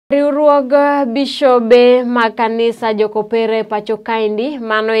Riwruog bishobe makanisa jokopere pacho kaindi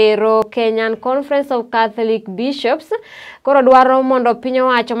mano ero Kenyan Conference of Catholic Bishops koro dwaro mondo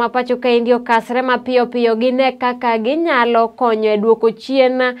pinyowacho ma pacho kaindi okasre mapiyo piyo gine kaka ginyalo konyo e duoko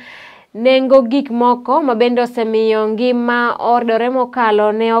chien nengo gik moko mabende osemiyo ngima ordore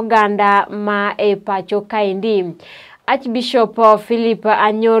mokalo ne oganda ma e pacho kaindi. Archbishop Philip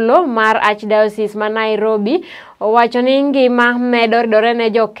Anyolo mar Archdiocese ma Nairobi owacho ni ngima medore ne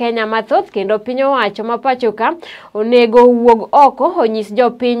jo Kenya mathoth kendo pinyowacho ma pacho ka onego wuog oko onyis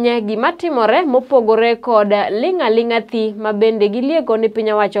jopiny gima timore mopogore kod linga thi mabende gilieko ni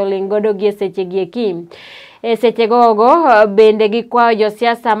pinyowacho lingodo gi seche gieki. Seche gogo bende gikwayo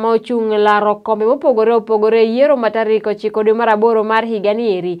josiasa ma ochung' laro kombe mopogore yiero matariko 9 dwe mar 8 mar higa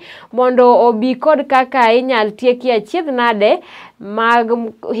ni eri mondo obi kod kaka inyal tieki achiedh nade mag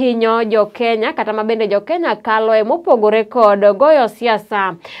hinyo jo Kenya kata mabende jo Kenya kalo e mopogore kod goyo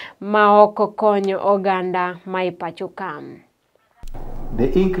siasa ma ok konyo oganda ma ipacho kam. The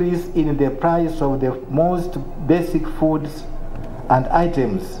increase in the price of the most basic foods and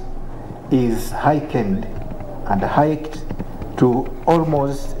items is heightened and hiked to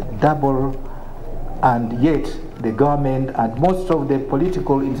almost double, and yet the government and most of the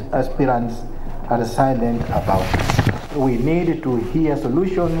political aspirants are silent about it. We need to hear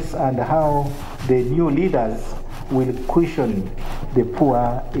solutions and how the new leaders will cushion the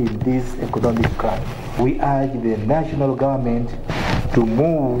poor in this economic crisis. We urge the national government to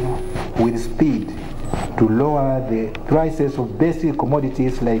move with speed to lower the prices of basic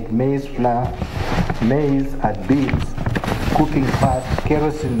commodities like maize flour, maize and beans, cooking fat,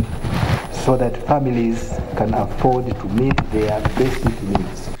 kerosene, so that families can afford to meet their basic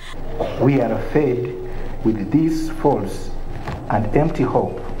needs. We are fed with this false and empty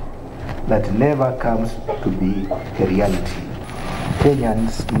hope that never comes to be a reality.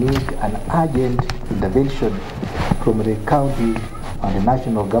 Kenyans need an urgent intervention from the county and the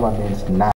national governments now.